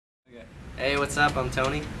Hey, what's up? I'm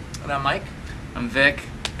Tony. And I'm Mike. I'm Vic,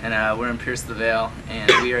 and we're in Pierce the Veil,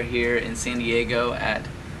 and we are here in San Diego at.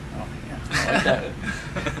 Oh yeah, I like that.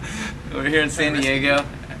 We're here in San Diego,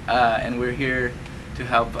 and we're here to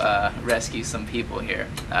help rescue some people here.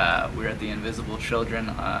 We're at the Invisible Children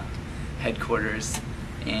headquarters,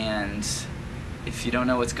 and if you don't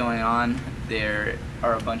know what's going on, there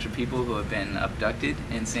are a bunch of people who have been abducted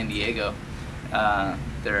in San Diego.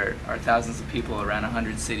 There are thousands of people around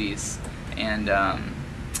 100 cities, and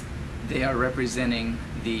they are representing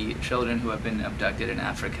the children who have been abducted in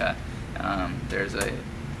Africa. There's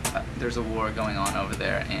a war going on over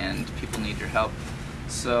there, and people need your help.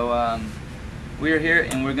 So we are here,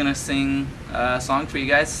 and we're gonna sing a song for you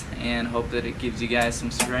guys, and hope that it gives you guys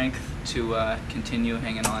some strength to continue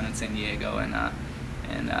hanging on in San Diego and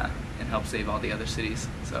help save all the other cities.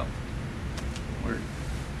 So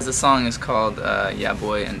the song is called Yeah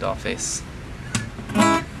Boy and Dollface.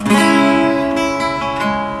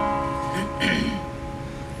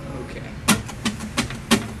 Okay.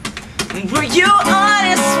 Were you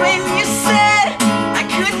honest when you said I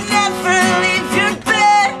could never leave your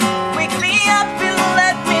bed? Wake me up and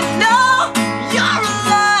let me know you're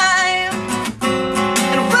alive.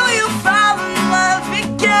 And will you fall in love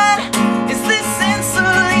again? Is this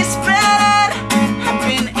instantly sped? I've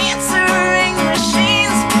been answering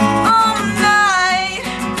machines all night,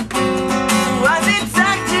 while the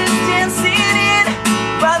doctor's dancing in,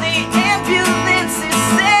 while the ambulance is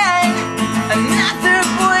saying another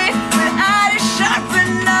boy without a sharper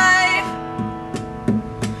knife.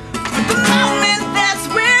 But the moment that's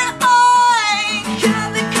where I cut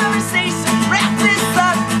the conversation, wrap this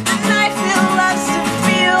up, the knife it loves to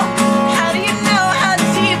feel. How do you know how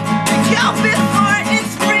deep to go before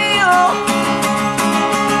it's real?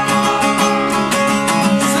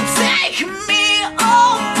 So take me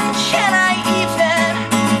home, can I even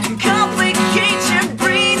complicate your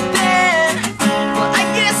breathing? Well, I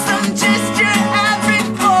guess I'm just your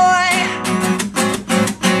average boy,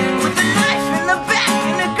 with a knife in the back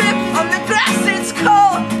and a grip on the grass. It's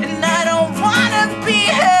cold and I don't wanna be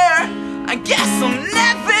here. I guess I'm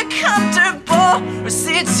never comfortable with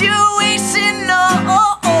situation.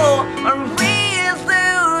 Are we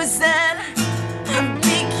losing? I'm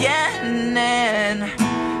beginning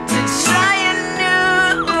to try a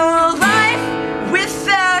new life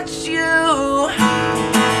without you.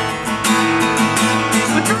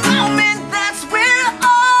 But the moment that's where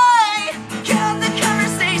I cut the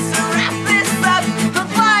conversation, wrap this up, the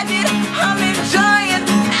life it I'm enjoying,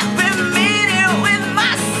 every minute with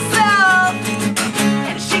myself.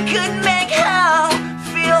 And she could make hell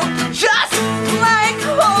feel just like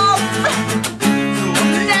home. So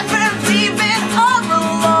I'm never leaving all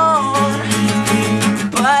alone.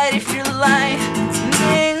 But if your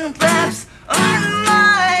lightning lips are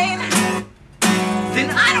mine, then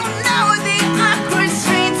I don't know the awkward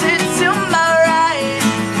stranger to my right.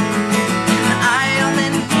 I only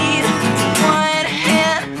need one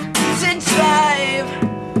hand to drive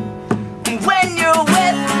when you're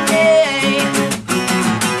with me.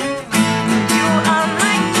 You are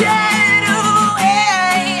my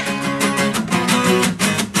getaway.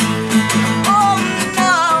 Oh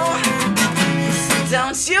no, so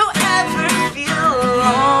don't you ever feel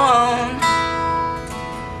alone.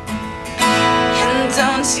 And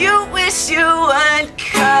don't you wish you would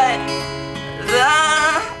cut the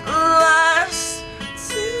last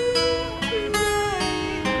tonight?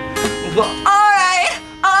 Well, alright,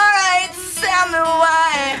 tell me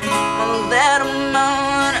why. A little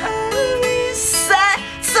moan on the side,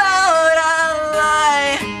 told a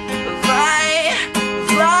lie.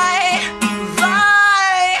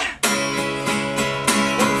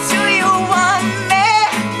 Do you want me?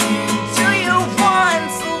 Do you want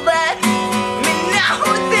to let me know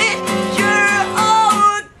that you're alright?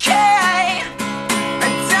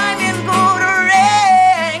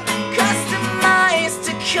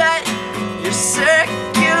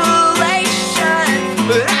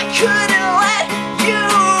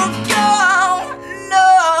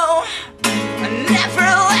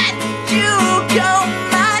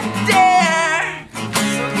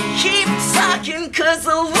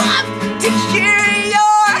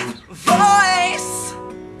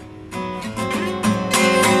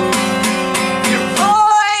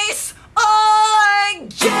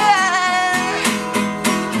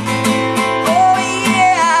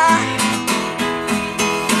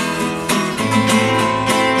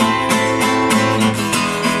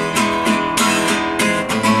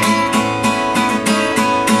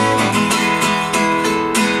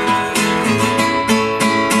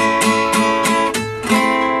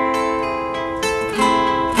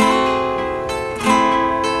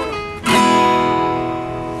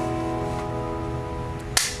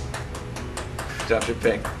 Drop your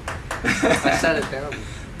pick. I sat it down.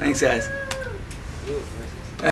 Thanks, guys. Ooh.